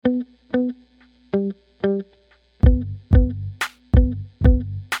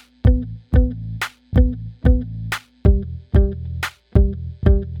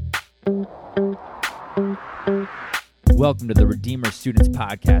Students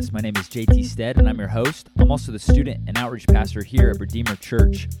Podcast. My name is JT Stead, and I'm your host. I'm also the student and outreach pastor here at Redeemer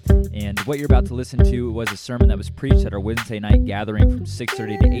Church. And what you're about to listen to was a sermon that was preached at our Wednesday night gathering from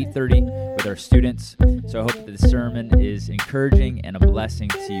 6:30 to 8:30 with our students. So I hope that this sermon is encouraging and a blessing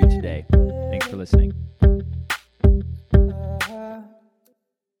to you today. Thanks for listening.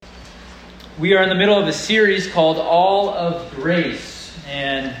 We are in the middle of a series called All of Grace,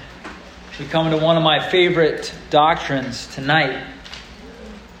 and we come to one of my favorite doctrines tonight.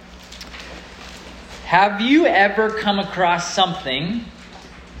 Have you ever come across something,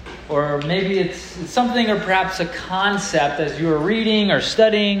 or maybe it's something or perhaps a concept as you were reading or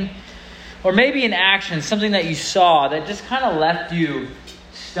studying, or maybe an action, something that you saw that just kind of left you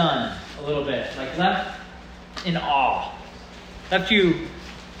stunned a little bit, like left in awe, left you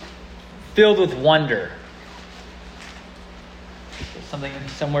filled with wonder? Something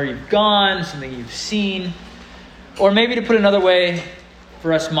somewhere you've gone, something you've seen, or maybe to put another way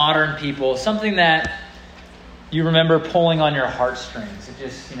for us modern people, something that you remember pulling on your heartstrings. It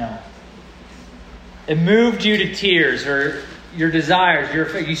just, it moved you to tears, or your desires,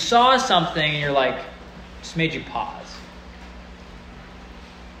 you saw something and you're like, just made you pause.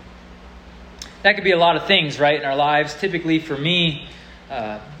 That could be a lot of things, right, in our lives. Typically for me,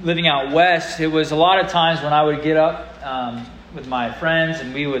 living out west, it was a lot of times when I would get up with my friends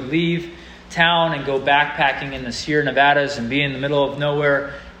and we would leave town and go backpacking in the Sierra Nevadas and be in the middle of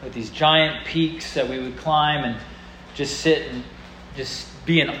nowhere with these giant peaks that we would climb and just sit and just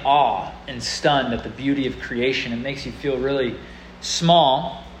be in awe and stunned at the beauty of creation. It makes you feel really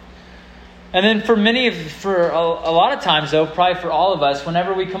small. And then for a lot of times though, probably for all of us,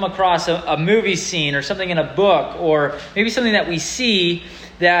 whenever we come across a movie scene or something in a book, or maybe something that we see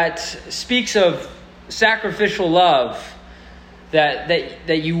that speaks of sacrificial love,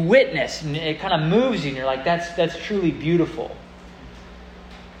 that you witness, and it kind of moves you, and you're like, that's truly beautiful.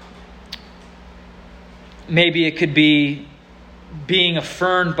 Maybe it could be being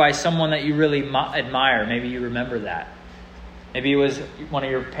affirmed by someone that you really admire. Maybe you remember that. Maybe it was one of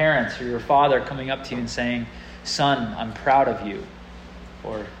your parents or your father coming up to you and saying, "Son, I'm proud of you,"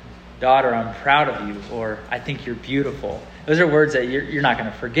 or "Daughter, I'm proud of you," or "I think you're beautiful." Those are words that you're not going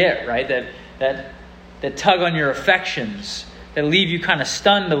to forget, right? That tug on your affections, that leave you kind of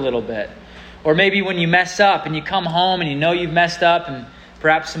stunned a little bit. Or maybe when you mess up and you come home and you know you've messed up, and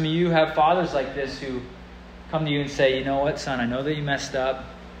perhaps some of you have fathers like this who come to you and say, "You know what, son, I know that you messed up."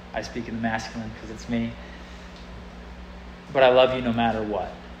 I speak in the masculine because it's me. "But I love you no matter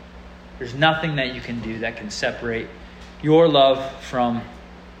what." There's nothing that you can do that can separate your love from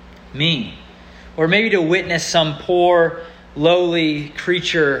me. Or maybe to witness some poor, lowly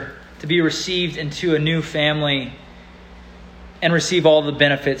creature to be received into a new family and receive all the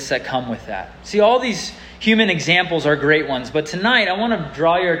benefits that come with that. See, all these human examples are great ones, but tonight I want to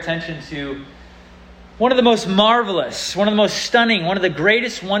draw your attention to one of the most marvelous, one of the most stunning, one of the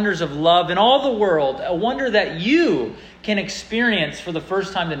greatest wonders of love in all the world, a wonder that you can experience for the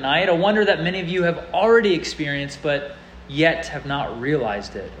first time tonight, a wonder that many of you have already experienced but yet have not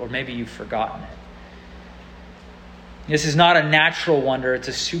realized it, or maybe you've forgotten it. This is not a natural wonder, it's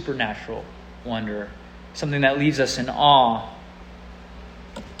a supernatural wonder, something that leaves us in awe.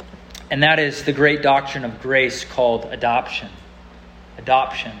 And that is the great doctrine of grace called adoption.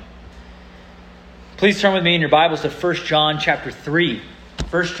 Adoption. Please turn with me in your Bibles to 1 John chapter 3.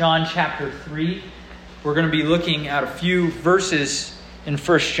 1 John chapter 3. We're going to be looking at a few verses in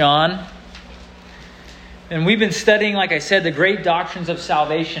 1 John. And we've been studying, like I said, the great doctrines of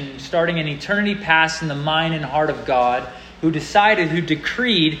salvation, starting in eternity past in the mind and heart of God, who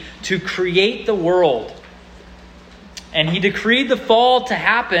decreed to create the world. And he decreed the fall to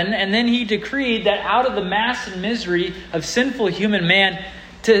happen, and then he decreed that out of the mass and misery of sinful human man,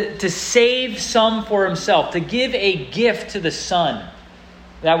 to save some for himself, to give a gift to the Son.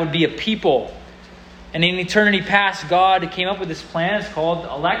 That would be a people. And in eternity past, God came up with this plan. It's called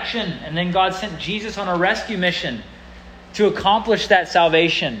election. And then God sent Jesus on a rescue mission to accomplish that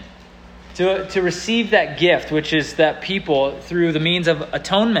salvation, to receive that gift, which is that people through the means of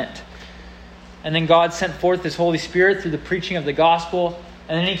atonement. And then God sent forth His Holy Spirit through the preaching of the gospel.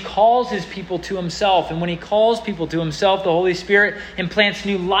 And then He calls His people to Himself. And when He calls people to Himself, the Holy Spirit implants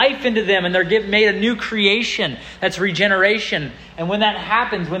new life into them. And they're made a new creation. That's regeneration. And when that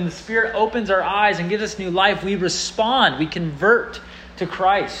happens, when the Spirit opens our eyes and gives us new life, we respond. We convert to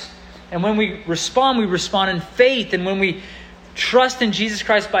Christ. And when we respond in faith. And when we trust in Jesus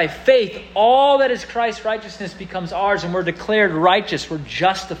Christ by faith, all that is Christ's righteousness becomes ours. And we're declared righteous. We're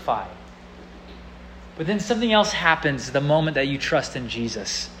justified. But then something else happens the moment that you trust in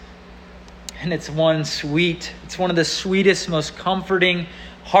Jesus. And it's one of the sweetest, most comforting,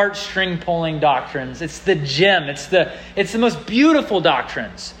 heartstring pulling doctrines. It's the gem. It's the most beautiful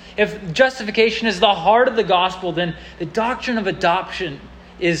doctrines. If justification is the heart of the gospel, then the doctrine of adoption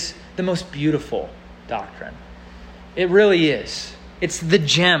is the most beautiful doctrine. It really is. It's the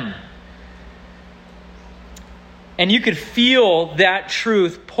gem. And you could feel that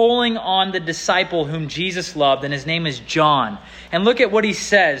truth pulling on the disciple whom Jesus loved, and his name is John. And look at what he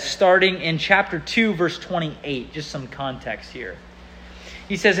says, starting in chapter 2, verse 28. Just some context here.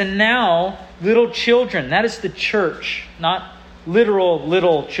 He says, "And now, little children," that is the church, not literal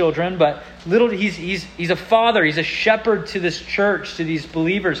little children, but little. He's a father. He's a shepherd to this church, to these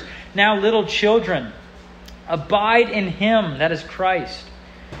believers. "Now, little children, abide in him," that is Christ,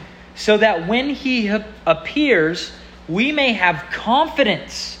 "so that when he appears, we may have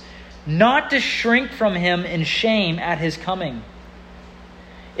confidence not to shrink from him in shame at his coming.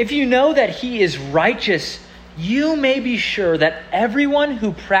 If you know that he is righteous, you may be sure that everyone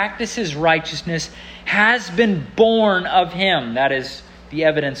who practices righteousness has been born of him." That is the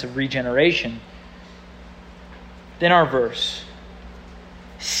evidence of regeneration. Then our verse.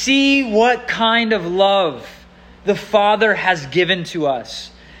 "See what kind of love the Father has given to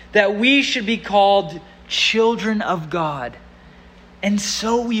us, that we should be called children of God. And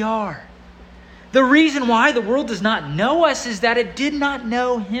so we are. The reason why the world does not know us is that it did not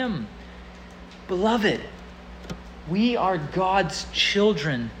know him. Beloved, we are God's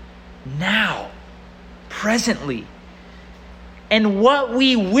children now, presently. And what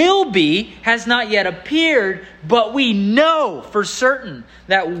we will be has not yet appeared, but we know for certain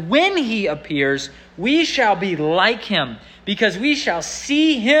that when he appears, we shall be like him, because we shall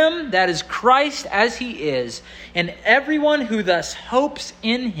see him, that is Christ, as he is. And everyone who thus hopes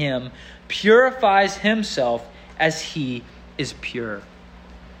in him purifies himself as he is pure."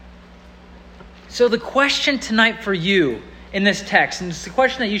 So the question tonight for you in this text, and it's the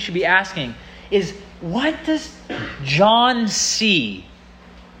question that you should be asking, is what does John see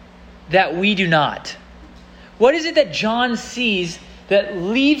that we do not? What is it that John sees that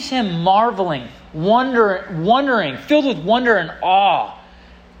leaves him marveling, wondering, filled with wonder and awe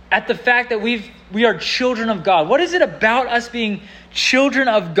at the fact that we are children of God? What is it about us being children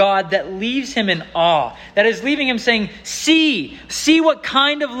of God that leaves him in awe? That is leaving him saying, see what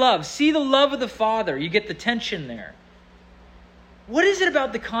kind of love. See the love of the Father. You get the tension there. What is it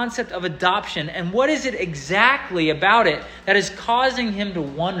about the concept of adoption, and what is it exactly about it that is causing him to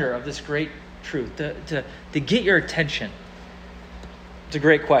wonder of this great truth, to get your attention? It's a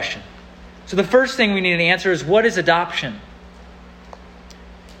great question. So the first thing we need to answer is, what is adoption?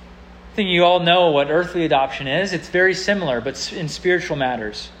 I think you all know what earthly adoption is. It's very similar, but in spiritual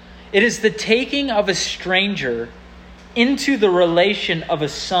matters. It is the taking of a stranger into the relation of a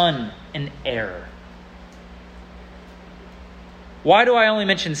son and heir. Why do I only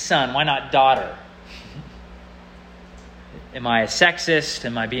mention son? Why not daughter? Am I a sexist?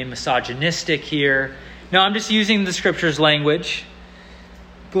 Am I being misogynistic here? No, I'm just using the scripture's language.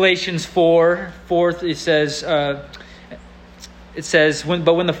 Galatians 4, it says,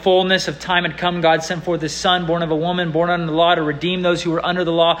 "But when the fullness of time had come, God sent forth his Son, born of a woman, born under the law, to redeem those who were under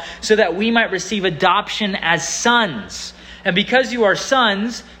the law, so that we might receive adoption as sons. And because you are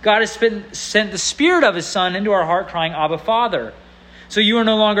sons, God has sent the Spirit of his Son into our heart, crying, Abba, Father. So you are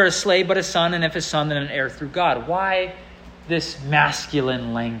no longer a slave, but a son, and if a son, then an heir through God." Why this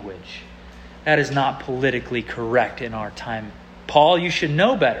masculine language? That is not politically correct in our time. Paul, you should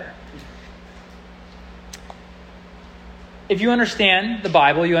know better. If you understand the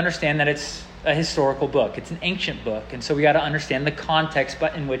Bible, you understand that it's a historical book. It's an ancient book. And so we got to understand the context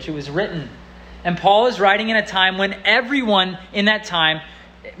in which it was written. And Paul is writing in a time when everyone in that time,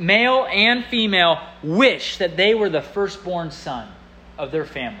 male and female, wished that they were the firstborn son of their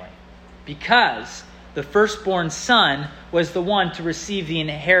family, because the firstborn son was the one to receive the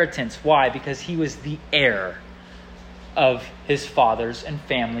inheritance. Why? Because he was the heir of his father's and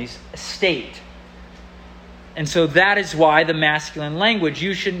family's estate. And so that is why the masculine language.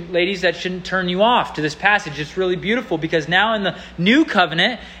 Ladies, that shouldn't turn you off to this passage. It's really beautiful, because now in the new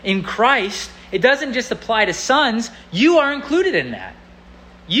covenant in Christ, it doesn't just apply to sons. You are included in that.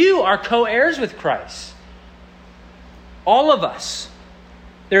 You are co-heirs with Christ. All of us.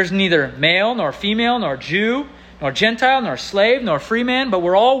 There's neither male nor female, nor Jew, nor Gentile, nor slave, nor free man, but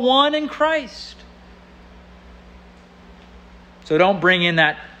we're all one in Christ. So don't bring in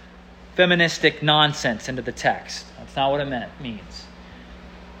that feministic nonsense into the text. That's not what it means.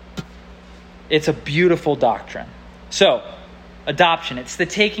 It's a beautiful doctrine. So, adoption. It's the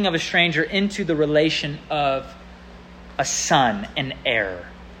taking of a stranger into the relation of a son, an heir.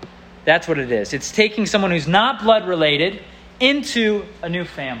 That's what it is. It's taking someone who's not blood related into a new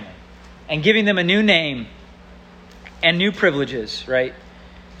family and giving them a new name and new privileges, right?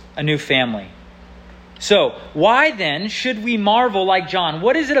 A new family. So, why then should we marvel like John?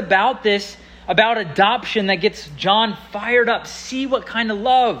 What is it about this, about adoption, that gets John fired up? See what kind of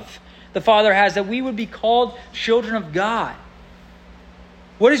love the Father has, that we would be called children of God.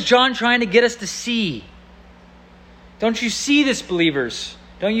 What is John trying to get us to see? Don't you see this, believers?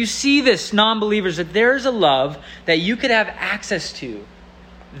 Don't you see this, non-believers, that there is a love that you could have access to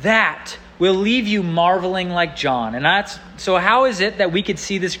that will leave you marveling like John? And so how is it that we could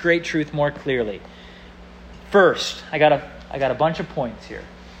see this great truth more clearly? First, I got a bunch of points here.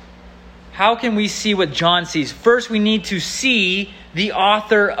 How can we see what John sees? First, we need to see the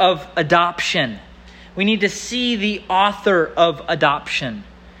author of adoption. We need to see the author of adoption.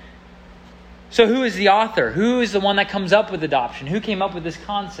 So who is the author? Who is the one that comes up with adoption? Who came up with this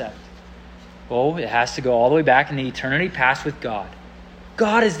concept? Well, it has to go all the way back into eternity past with God.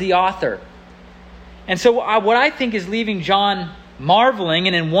 God is the author. And so what I think is leaving John marveling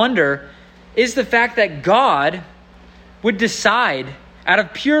and in wonder is the fact that God would decide out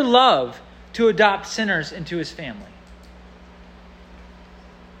of pure love to adopt sinners into his family.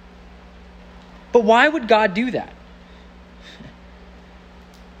 But why would God do that?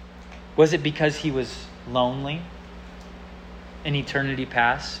 Was it because he was lonely in eternity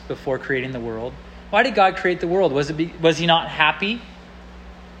past before creating the world? Why did God create the world? Was he not happy?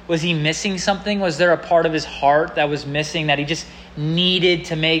 Was he missing something? Was there a part of his heart that was missing, that he just needed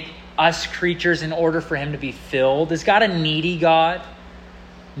to make us creatures in order for him to be filled? Is God a needy God?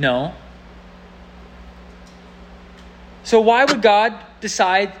 No. So why would God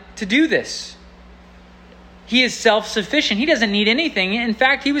decide to do this? He is self-sufficient. He doesn't need anything. In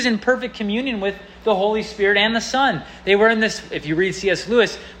fact, he was in perfect communion with the Holy Spirit and the Son. They were in this, if you read C.S.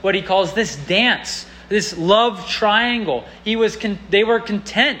 Lewis, what he calls this dance, this love triangle. They were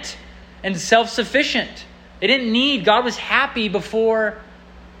content and self-sufficient. They didn't need, God was happy before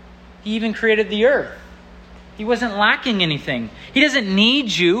he even created the earth. He wasn't lacking anything. He doesn't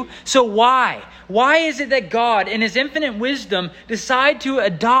need you. So why? Why is it that God, in his infinite wisdom, decide to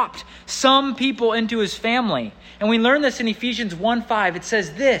adopt some people into his family? And we learn this in Ephesians 1:5. It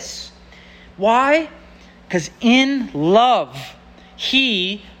says this. Why? Because in love,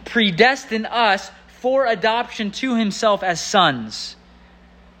 he predestined us for adoption to himself as sons.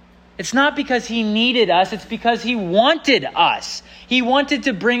 It's not because he needed us. It's because he wanted us. He wanted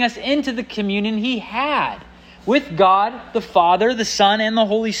to bring us into the communion he had with God, the Father, the Son, and the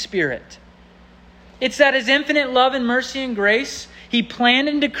Holy Spirit. It's that his infinite love and mercy and grace, he planned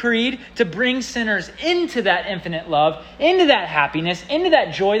and decreed to bring sinners into that infinite love, into that happiness, into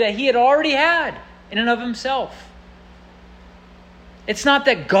that joy that he had already had in and of himself. It's not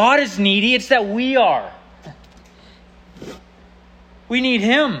that God is needy, it's that we are. We need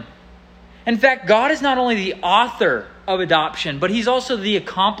him. In fact, God is not only the author of adoption, but he's also the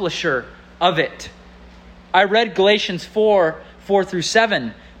accomplisher of it. I read Galatians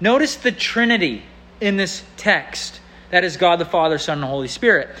 4:4-7. Notice the Trinity in this text. That is God the Father, Son, and Holy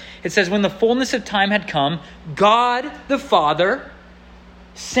Spirit. It says, when the fullness of time had come, God the Father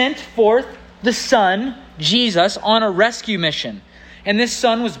sent forth the Son, Jesus, on a rescue mission. And this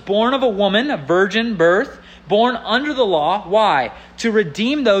Son was born of a woman, a virgin birth, born under the law. Why? To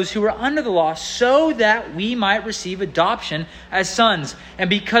redeem those who were under the law, so that we might receive adoption as sons. And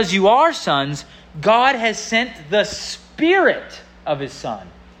because you are sons, God has sent the Spirit of his Son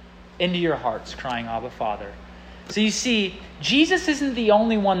into your hearts, crying, Abba, Father. So you see, Jesus isn't the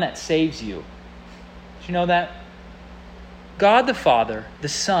only one that saves you. Did you know that? God the Father, the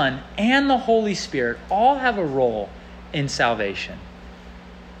Son, and the Holy Spirit all have a role in salvation.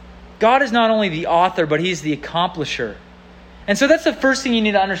 God is not only the author, but he's the accomplisher. And so that's the first thing you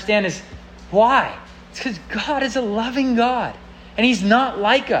need to understand is why? It's because God is a loving God, and he's not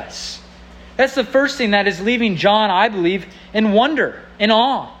like us. That's the first thing that is leaving John, I believe, in wonder, in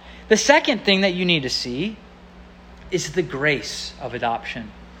awe. The second thing that you need to see is the grace of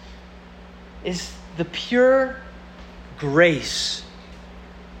adoption. Is the pure grace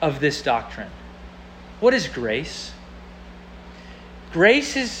of this doctrine. What is grace?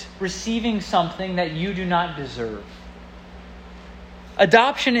 Grace is receiving something that you do not deserve.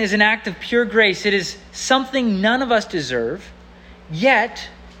 Adoption is an act of pure grace. It is something none of us deserve, yet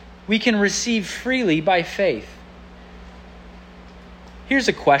we can receive freely by faith. Here's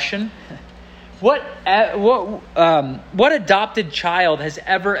a question. What adopted child has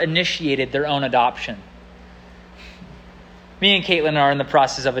ever initiated their own adoption? Me and Caitlin are in the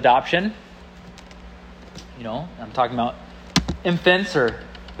process of adoption. I'm talking about infants or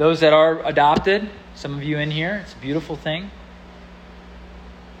those that are adopted, some of you in here, it's a beautiful thing.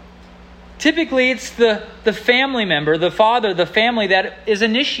 Typically, it's the family member, the father, the family that is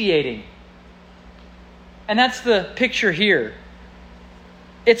initiating. And that's the picture here.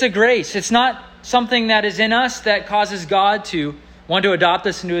 It's a grace. It's not something that is in us that causes God to want to adopt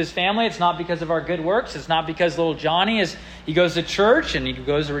us into his family. It's not because of our good works. It's not because little Johnny he goes to church and he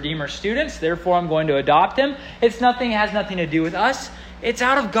goes to Redeemer students. Therefore, I'm going to adopt him. It has nothing to do with us. It's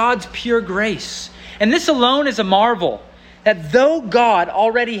out of God's pure grace. And this alone is a marvel. That though God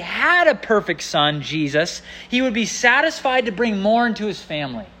already had a perfect son, Jesus, he would be satisfied to bring more into his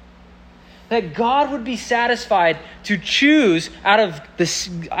family. That God would be satisfied to choose out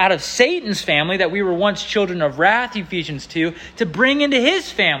of Satan's family, that we were once children of wrath, Ephesians 2, to bring into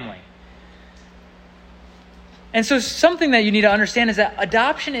his family. And so something that you need to understand is that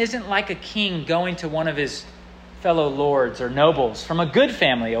adoption isn't like a king going to one of his fellow lords or nobles from a good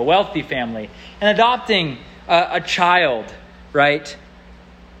family, a wealthy family, and adopting a child, right?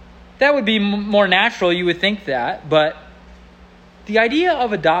 That would be more natural, you would think that, but the idea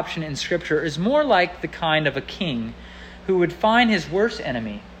of adoption in Scripture is more like the kind of a king who would find his worst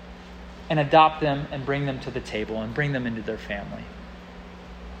enemy and adopt them and bring them to the table and bring them into their family.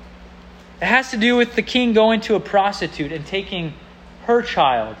 It has to do with the king going to a prostitute and taking her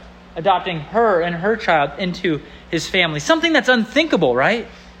child, adopting her and her child into his family. Something that's unthinkable, right?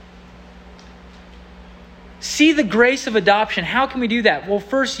 See the grace of adoption. How can we do that? Well,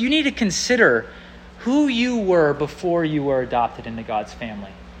 first, you need to consider who you were before you were adopted into God's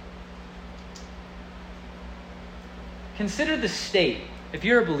family. Consider the state, if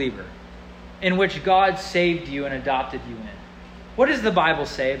you're a believer, in which God saved you and adopted you in. What does the Bible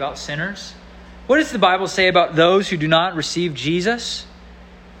say about sinners? What does the Bible say about those who do not receive Jesus?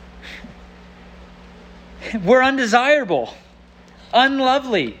 We're undesirable,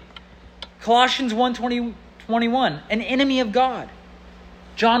 unlovely. Colossians 1:21, an enemy of God.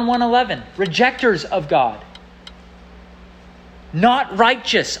 John 1:11, rejectors of God. Not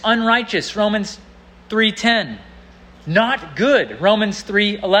righteous, unrighteous, Romans 3:10. Not good, Romans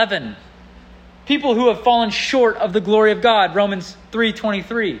 3:11. People who have fallen short of the glory of God, Romans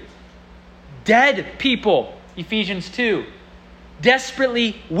 3:23. Dead people, Ephesians 2.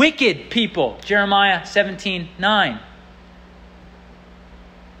 Desperately wicked people, Jeremiah 17:9.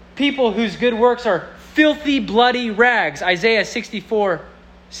 People whose good works are filthy, bloody rags, Isaiah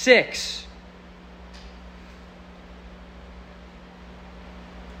 64:6.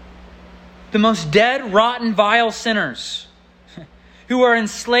 The most dead, rotten, vile sinners who are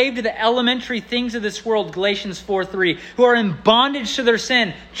enslaved to the elementary things of this world, Galatians 4:3, who are in bondage to their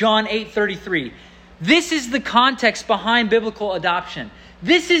sin, John 8:33. This is the context behind biblical adoption.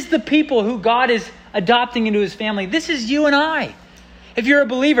 This is the people who God is adopting into his family. This is you and I. If you're a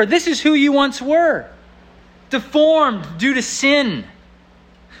believer, this is who you once were. Deformed due to sin.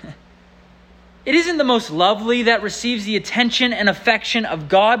 It isn't the most lovely that receives the attention and affection of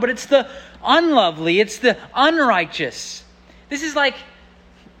God, but it's the unlovely, it's the unrighteous. This is like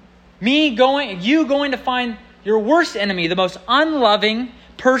you going to find your worst enemy, the most unloving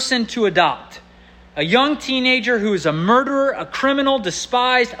person to adopt. A young teenager who is a murderer, a criminal,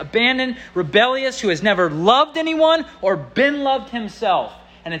 despised, abandoned, rebellious, who has never loved anyone or been loved himself.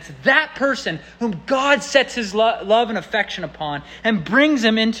 And it's that person whom God sets his love and affection upon and brings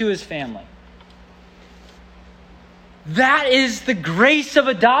him into his family. That is the grace of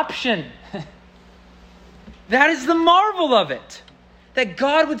adoption. That is the marvel of it. That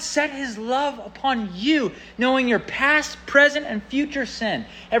God would set his love upon you, knowing your past, present, and future sin.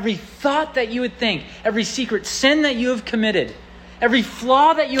 Every thought that you would think, every secret sin that you have committed, every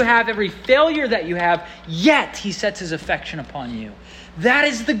flaw that you have, every failure that you have, yet he sets his affection upon you. That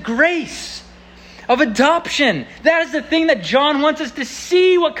is the grace of adoption. That is the thing that John wants us to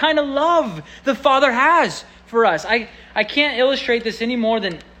see, what kind of love the Father has for us. I can't illustrate this any more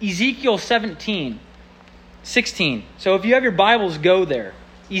than Ezekiel 17. 16. So if you have your Bibles, go there.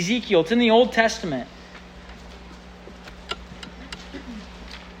 Ezekiel, it's in the Old Testament.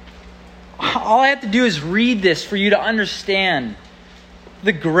 All I have to do is read this for you to understand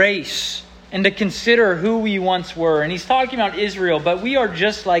the grace and to consider who we once were. And he's talking about Israel, but we are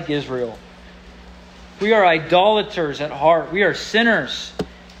just like Israel. We are idolaters at heart. We are sinners.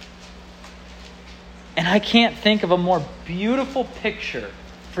 And I can't think of a more beautiful picture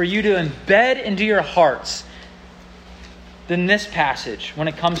for you to embed into your hearts than this passage when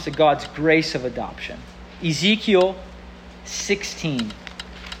it comes to God's grace of adoption. Ezekiel 16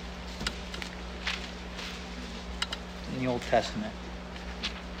 in the Old Testament.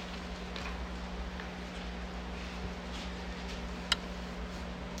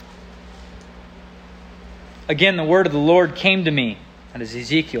 Again, the word of the Lord came to me, that is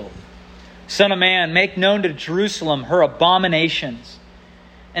Ezekiel. Son of man, make known to Jerusalem her abominations.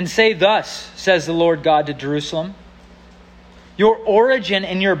 And say thus, says the Lord God to Jerusalem, your origin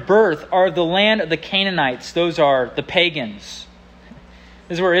and your birth are the land of the Canaanites. Those are the pagans.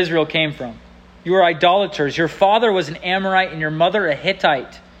 This is where Israel came from. You are idolaters. Your father was an Amorite and your mother a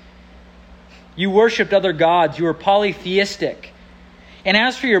Hittite. You worshipped other gods. You were polytheistic. And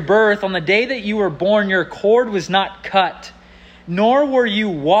as for your birth, on the day that you were born, your cord was not cut, nor were you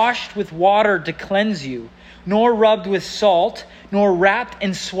washed with water to cleanse you, nor rubbed with salt, nor wrapped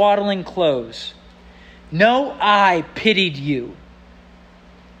in swaddling clothes. No eye pitied you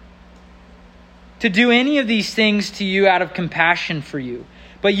to do any of these things to you out of compassion for you.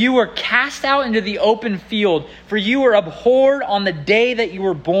 But you were cast out into the open field, for you were abhorred on the day that you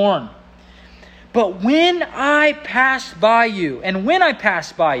were born. But when I passed by you,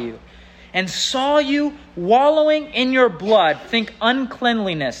 and saw you wallowing in your blood, think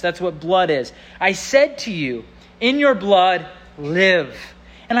uncleanliness, that's what blood is. I said to you, in your blood, live.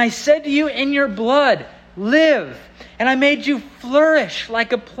 And I said to you, in your blood, live. And I made you flourish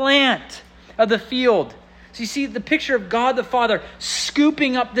like a plant of the field. So you see the picture of God the Father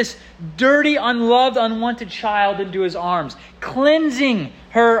scooping up this dirty, unloved, unwanted child into his arms, cleansing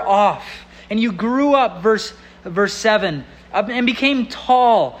her off. And you grew up, verse 7, and became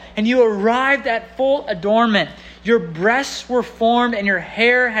tall, and you arrived at full adornment. Your breasts were formed and your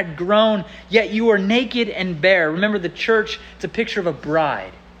hair had grown, yet you were naked and bare. Remember, the church, it's a picture of a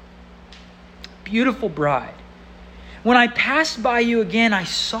bride. Beautiful bride. When I passed by you again, I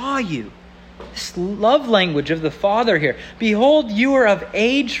saw you. This love language of the Father here. Behold, you are of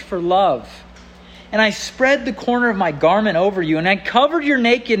age for love. And I spread the corner of my garment over you, and I covered your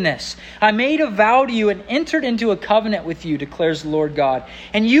nakedness. I made a vow to you and entered into a covenant with you, declares the Lord God.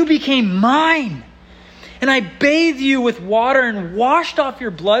 And you became mine. And I bathed you with water and washed off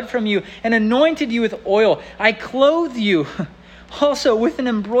your blood from you and anointed you with oil. I clothed you also with an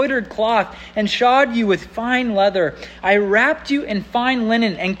embroidered cloth and shod you with fine leather. I wrapped you in fine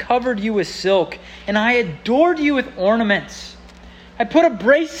linen and covered you with silk. And I adored you with ornaments. I put a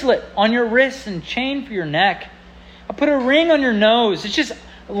bracelet on your wrists and chain for your neck. I put a ring on your nose. It's just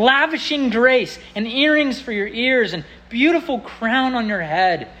lavishing grace, and earrings for your ears, and beautiful crown on your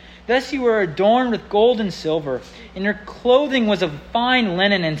head. Thus you were adorned with gold and silver, and your clothing was of fine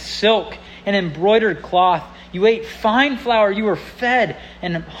linen and silk and embroidered cloth. You ate fine flour, you were fed,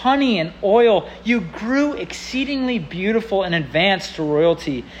 and honey and oil. You grew exceedingly beautiful and advanced to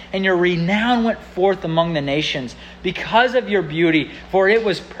royalty, and your renown went forth among the nations because of your beauty, for it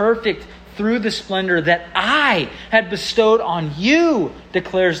was perfect through the splendor that I had bestowed on you,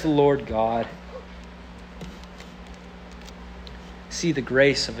 declares the Lord God. See the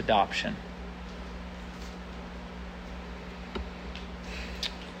grace of adoption.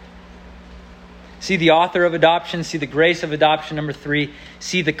 See the author of adoption. See the grace of adoption. Number 3,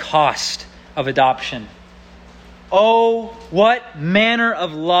 see the cost of adoption. Oh, what manner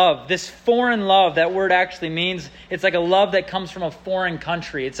of love. This foreign love, that word actually means it's like a love that comes from a foreign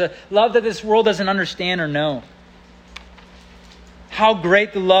country. It's a love that this world doesn't understand or know. How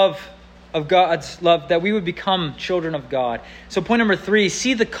great the love of God's love, that we would become children of God. So point number 3,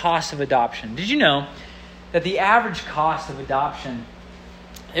 see the cost of adoption. Did you know that the average cost of adoption,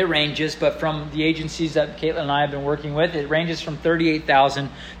 it ranges, but from the agencies that Caitlin and I have been working with, it ranges from $38,000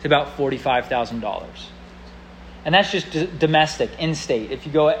 to about $45,000. And that's just domestic, in-state. If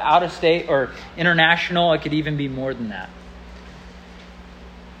you go out of state or international, it could even be more than that.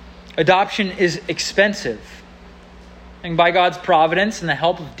 Adoption is expensive. And by God's providence and the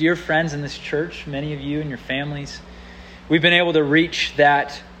help of dear friends in this church, many of you and your families, we've been able to reach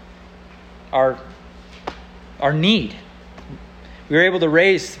that, our need. We were able to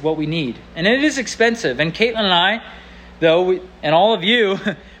raise what we need. And it is expensive. And Caitlin and I, though, and all of you,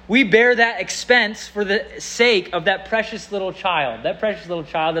 we bear that expense for the sake of that precious little child. That precious little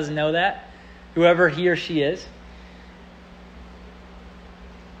child doesn't know that, whoever he or she is.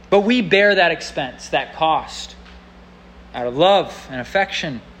 But we bear that expense, that cost, out of love and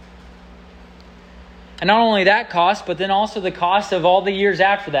affection. And not only that cost, but then also the cost of all the years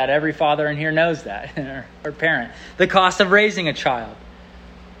after that. Every father in here knows that, or parent. The cost of raising a child.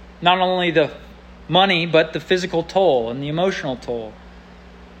 Not only the money, but the physical toll and the emotional toll.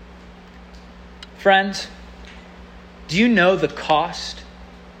 Friends, do you know the cost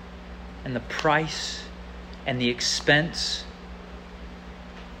and the price and the expense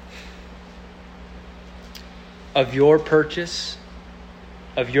of your purchase,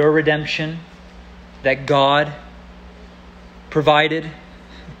 of your redemption that God provided?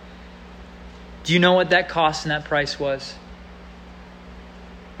 Do you know what that cost and that price was?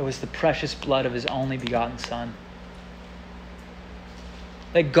 It was the precious blood of his only begotten Son.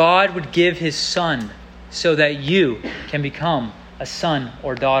 That God would give his Son so that you can become a son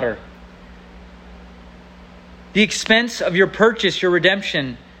or daughter. The expense of your purchase, your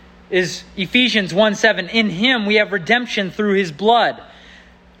redemption, is Ephesians 1:7. In him we have redemption through his blood.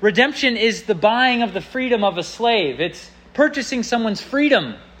 Redemption is the buying of the freedom of a slave. It's purchasing someone's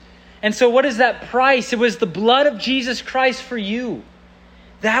freedom. And so what is that price? It was the blood of Jesus Christ for you.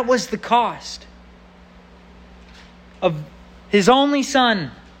 That was the cost of his only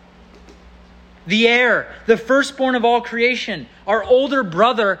Son, the heir, the firstborn of all creation. Our older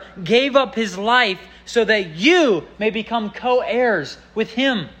brother gave up his life so that you may become co-heirs with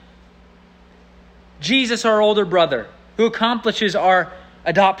him. Jesus, our older brother, who accomplishes our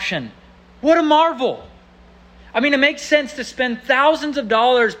adoption. What a marvel! I mean, it makes sense to spend thousands of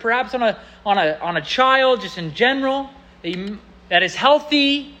dollars, perhaps on a child, just in general, that is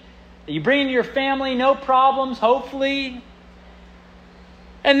healthy, that you bring into your family, no problems, hopefully.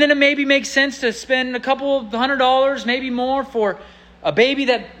 And then it maybe makes sense to spend a couple of $100, maybe more, for a baby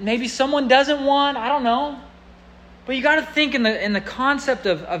that maybe someone doesn't want. I don't know. But you got to think in the concept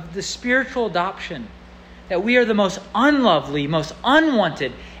of the spiritual adoption, that we are the most unlovely, most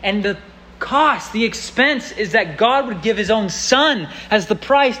unwanted, and the cost, the expense is that God would give his own Son as the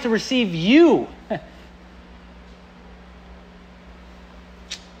price to receive you.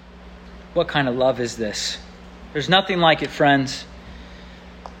 What kind of love is this? There's nothing like it, friends.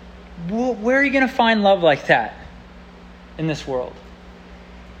 Where are you going to find love like that in this world?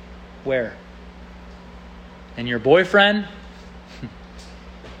 Where? In your boyfriend?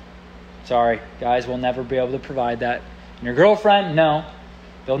 Sorry, guys, we'll never be able to provide that. In your girlfriend? No.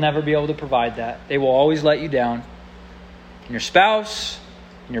 They'll never be able to provide that. They will always let you down. In your spouse,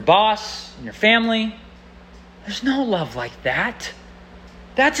 in your boss, in your family. There's no love like that.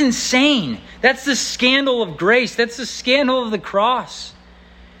 That's insane. That's the scandal of grace. That's the scandal of the cross.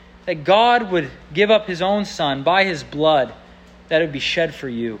 That God would give up his own Son by his blood that would be shed for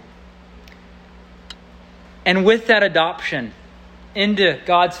you. And with that adoption into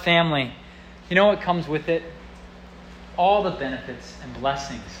God's family, you know what comes with it? All the benefits and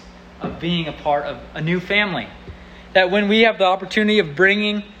blessings of being a part of a new family. That when we have the opportunity of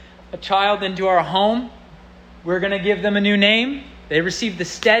bringing a child into our home, we're going to give them a new name. They receive the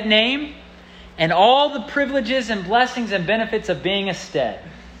Stead name and all the privileges and blessings and benefits of being a Stead.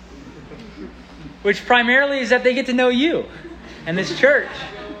 Which primarily is that they get to know you and this church.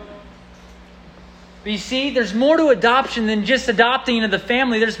 But you see, there's more to adoption than just adopting into the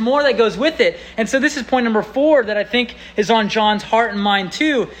family. There's more that goes with it. And so this is point number 4 that I think is on John's heart and mind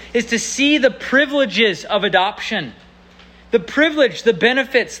too, is to see the privileges of adoption. The privilege, the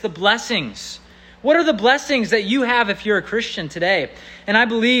benefits, the blessings. What are the blessings that you have if you're a Christian today? And I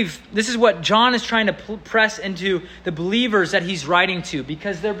believe this is what John is trying to press into the believers that he's writing to,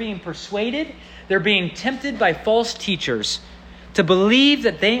 because they're being persuaded, they're being tempted by false teachers to believe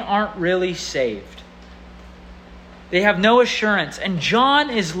that they aren't really saved. They have no assurance. And John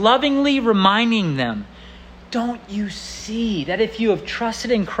is lovingly reminding them, don't you see that if you have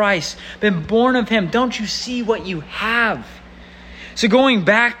trusted in Christ, been born of him, don't you see what you have? So going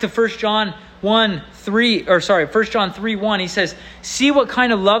back to 1 John 3:1, he says, see what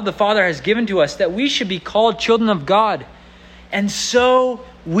kind of love the Father has given to us, that we should be called children of God. And so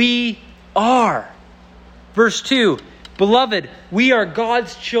we are. Verse 2, beloved, we are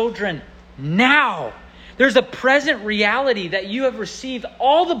God's children now. There's a present reality that you have received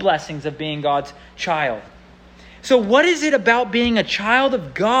all the blessings of being God's child. So what is it about being a child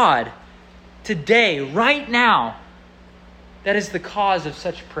of God today, right now, that is the cause of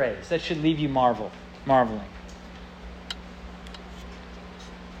such praise, that should leave you marveling?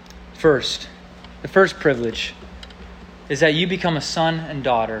 First, the first privilege is that you become a son and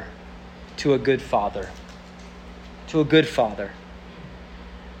daughter to a good father. To a good father.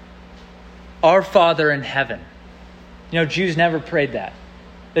 Our Father in heaven. You know, Jews never prayed that.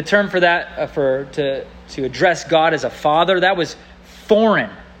 The term for that, to address God as a father, that was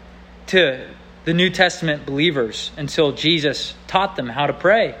foreign to the New Testament believers until Jesus taught them how to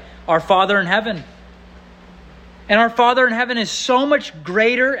pray. Our Father in heaven. And our Father in heaven is so much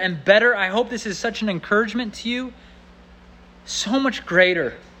greater and better. I hope this is such an encouragement to you. So much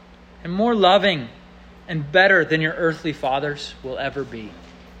greater and more loving and better than your earthly fathers will ever be.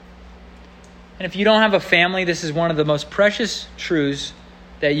 And if you don't have a family, this is one of the most precious truths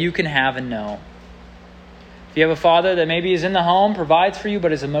that you can have and know. If you have a father that maybe is in the home, provides for you,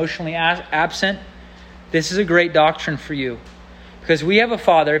 but is emotionally absent, this is a great doctrine for you. Because we have a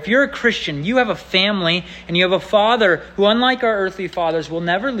Father. If you're a Christian, you have a family, and you have a Father who, unlike our earthly fathers, will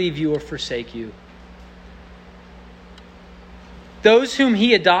never leave you or forsake you. Those whom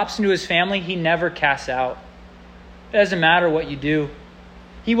He adopts into His family, He never casts out. It doesn't matter what you do.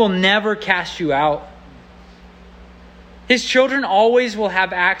 He will never cast you out. His children always will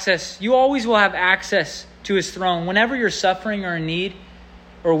have access. You always will have access to His throne. Whenever you're suffering or in need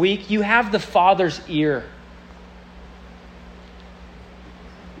or weak, you have the Father's ear.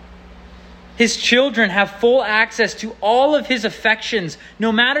 His children have full access to all of His affections.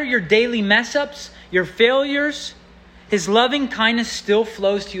 No matter your daily mess-ups, your failures, His loving kindness still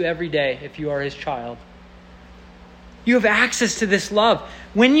flows to you every day if you are His child. You have access to this love.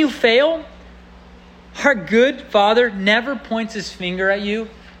 When you fail, our good Father never points His finger at you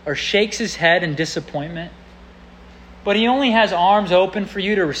or shakes His head in disappointment. But He only has arms open for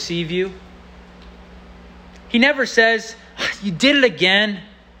you to receive you. He never says, "You did it again,"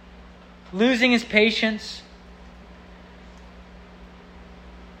 losing His patience.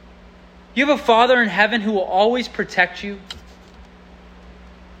 You have a Father in heaven who will always protect you,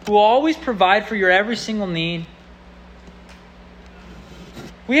 who will always provide for your every single need.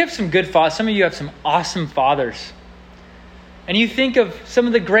 We have some good fathers. Some of you have some awesome fathers. And you think of some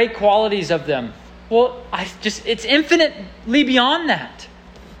of the great qualities of them. Well, it's infinitely beyond that.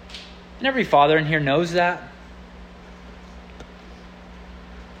 And every father in here knows that.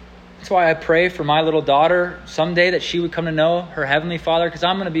 That's why I pray for my little daughter someday that she would come to know her Heavenly Father, because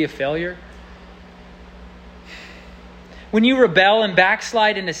I'm going to be a failure. When you rebel and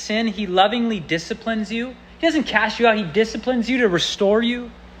backslide into sin, He lovingly disciplines you. He doesn't cast you out. He disciplines you to restore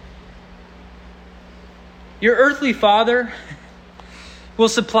you. Your earthly Father will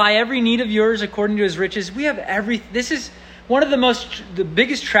supply every need of yours according to His riches. We have this is one of the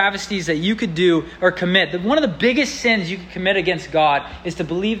biggest travesties that you could do or commit. One of the biggest sins you could commit against God is to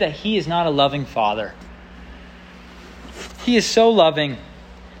believe that He is not a loving Father. He is so loving.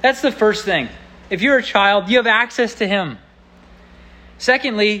 That's the first thing. If you're a child, you have access to Him.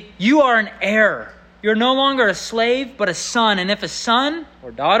 Secondly, you are an heir. You're no longer a slave, but a son. And if a son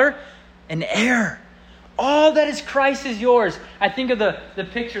or daughter, an heir. All that is Christ is yours. I think of the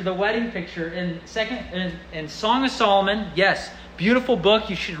picture, the wedding picture in Song of Solomon. Yes, beautiful book.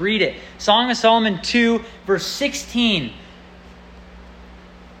 You should read it. Song of Solomon 2, verse 16.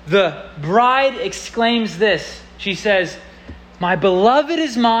 The bride exclaims this. She says, "My beloved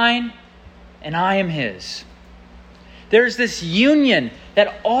is mine, and I am his." There's this union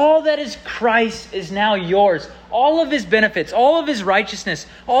that all that is Christ is now yours. All of His benefits, all of His righteousness,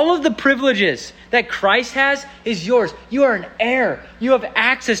 all of the privileges that Christ has is yours. You are an heir. You have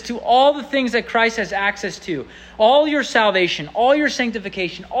access to all the things that Christ has access to. All your salvation, all your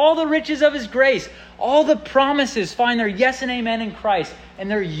sanctification, all the riches of His grace, all the promises find their yes and amen in Christ,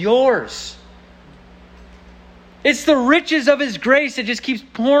 and they're yours. It's the riches of His grace that just keeps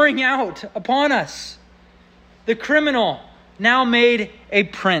pouring out upon us. The criminal now made a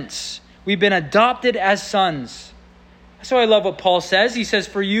prince. We've been adopted as sons. That's why I love what Paul says. He says,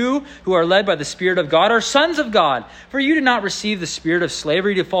 "For you who are led by the Spirit of God are sons of God. For you did not receive the spirit of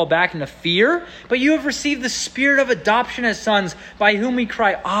slavery to fall back into fear, but you have received the spirit of adoption as sons, by whom we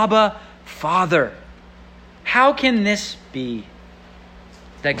cry, Abba, Father." How can this be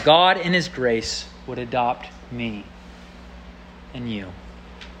that God in His grace would adopt me and you?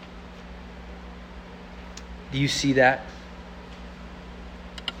 Do you see that?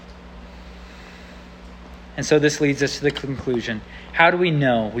 And so this leads us to the conclusion. How do we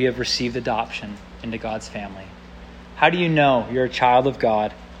know we have received adoption into God's family? How do you know you're a child of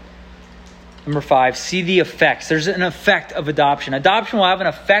God? Number 5, see the effects. There's an effect of adoption. Adoption will have an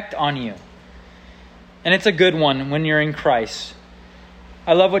effect on you. And it's a good one when you're in Christ.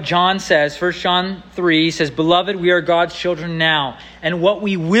 I love what John says. 1 John 3 says, "Beloved, we are God's children now, and what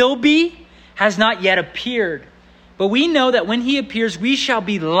we will be has not yet appeared. But we know that when He appears, we shall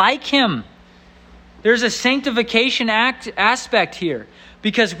be like Him." There's a sanctification aspect here,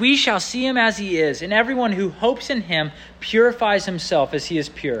 because we shall see Him as He is, and everyone who hopes in Him purifies himself as He is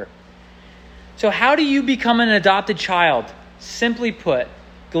pure. So how do you become an adopted child? Simply put,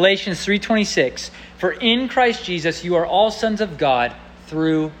 Galatians 3:26, "For in Christ Jesus you are all sons of God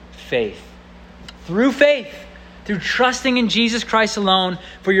through faith." Through faith. Through trusting in Jesus Christ alone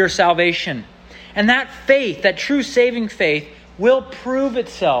for your salvation. And that faith, that true saving faith, will prove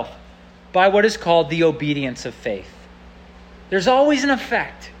itself by what is called the obedience of faith. There's always an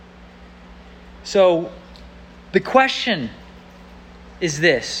effect. So the question is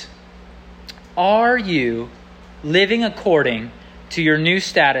this: are you living according to your new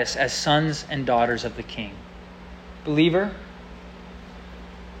status as sons and daughters of the King? Believer,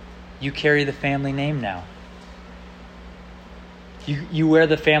 You carry the family name now. You wear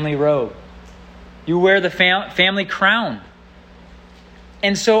the family robe. You wear the family crown.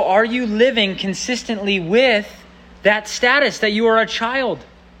 And so are you living consistently with that status that you are a child?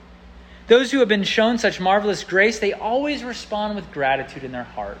 Those who have been shown such marvelous grace, they always respond with gratitude in their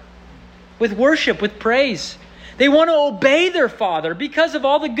heart, with worship, with praise. They want to obey their father because of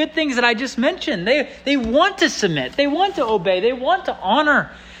all the good things that I just mentioned. They want to submit. They want to obey. They want to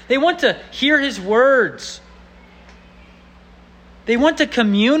honor. They want to hear his words. They want to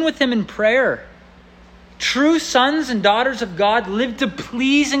commune with him in prayer. True sons and daughters of God live to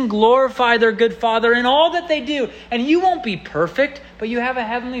please and glorify their good Father in all that they do. And you won't be perfect, but you have a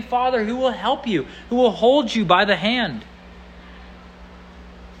heavenly Father who will help you, who will hold you by the hand.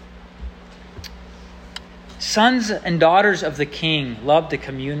 Sons and daughters of the King love to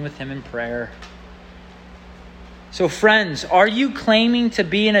commune with him in prayer. So friends, are you claiming to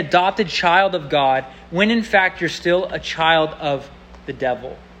be an adopted child of God when in fact you're still a child of the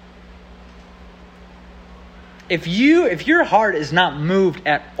devil? If your heart is not moved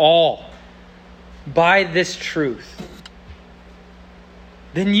at all by this truth,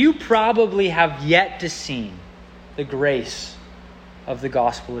 then you probably have yet to see the grace of the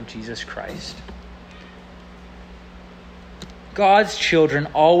gospel of Jesus Christ. God's children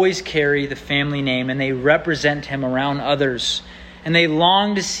always carry the family name and they represent him around others. And they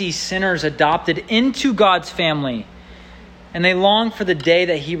long to see sinners adopted into God's family. And they long for the day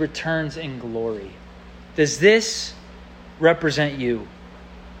that he returns in glory. Does this represent you?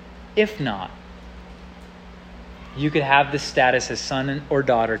 If not, you could have this status as son or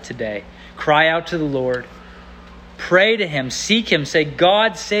daughter today. Cry out to the Lord. Pray to him. Seek him. Say,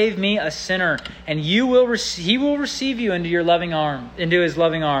 God, save me, a sinner. And he will receive you into his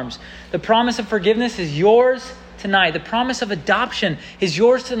loving arms. The promise of forgiveness is yours tonight. The promise of adoption is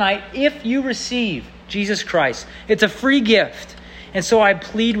yours tonight if you receive Jesus Christ. It's a free gift. And so I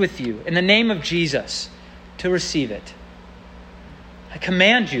plead with you in the name of Jesus to receive it. I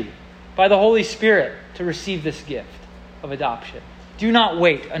command you by the Holy Spirit to receive this gift of adoption. Do not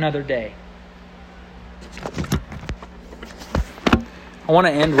wait another day. I want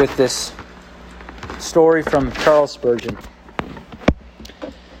to end with this story from Charles Spurgeon.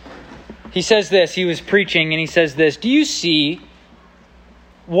 He says this, he was preaching and he says this, do you see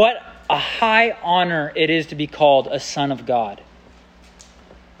what a high honor it is to be called a son of God?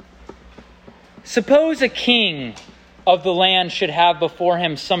 Suppose a king of the land should have before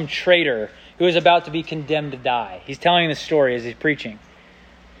him some traitor who is about to be condemned to die. He's telling the story as he's preaching.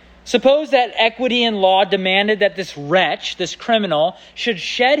 Suppose that equity and law demanded that this wretch, this criminal, should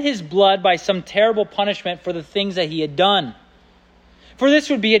shed his blood by some terrible punishment for the things that he had done. For this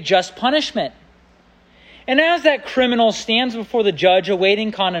would be a just punishment. And as that criminal stands before the judge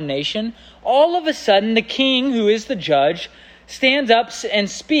awaiting condemnation, all of a sudden the king, who is the judge, stands up and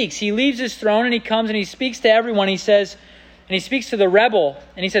speaks. He leaves his throne and he comes and he speaks to everyone. He says, and he speaks to the rebel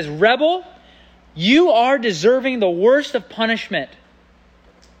and he says, "Rebel, you are deserving the worst of punishment.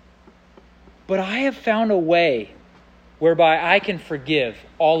 But I have found a way whereby I can forgive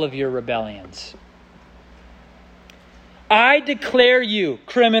all of your rebellions. I declare you,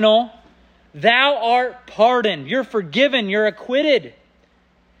 criminal, thou art pardoned. You're forgiven. You're acquitted."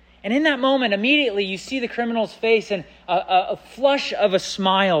 And in that moment, immediately you see the criminal's face and a flush of a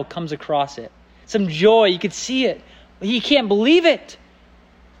smile comes across it. Some joy. You could see it. He can't believe it.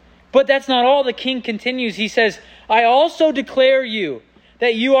 But that's not all. The king continues. He says, "I also declare you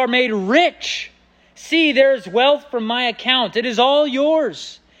that you are made rich. See, there is wealth from my account. It is all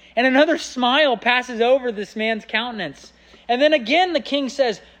yours." And another smile passes over this man's countenance. And then again the king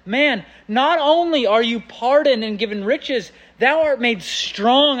says, "Man, not only are you pardoned and given riches, thou art made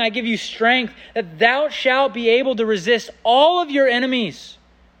strong. I give you strength, that thou shalt be able to resist all of your enemies."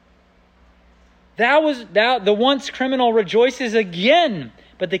 The once criminal rejoices again.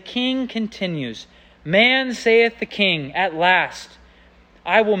 But the king continues, "Man, saith the king, at last,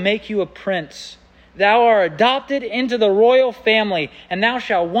 I will make you a prince. Thou art adopted into the royal family, and thou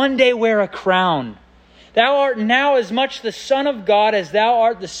shalt one day wear a crown. Thou art now as much the son of God as thou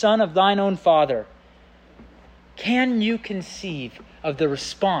art the son of thine own father." Can you conceive of the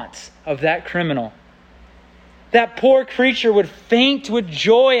response of that criminal? That poor creature would faint with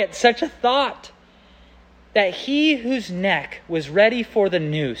joy at such a thought. That he whose neck was ready for the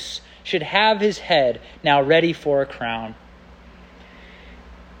noose should have his head now ready for a crown.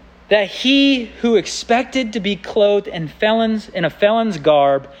 That he who expected to be clothed in a felon's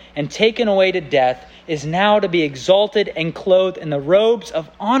garb and taken away to death is now to be exalted and clothed in the robes of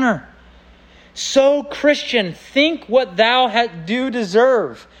honor. So, Christian, think what thou do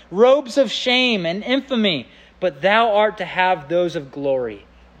deserve, robes of shame and infamy, but thou art to have those of glory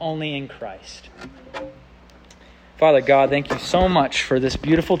only in Christ. Father God, thank you so much for this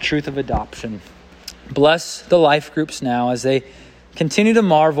beautiful truth of adoption. Bless the life groups now as they continue to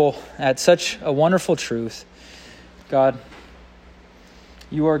marvel at such a wonderful truth. God,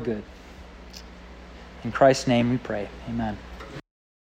 you are good. In Christ's name we pray. Amen.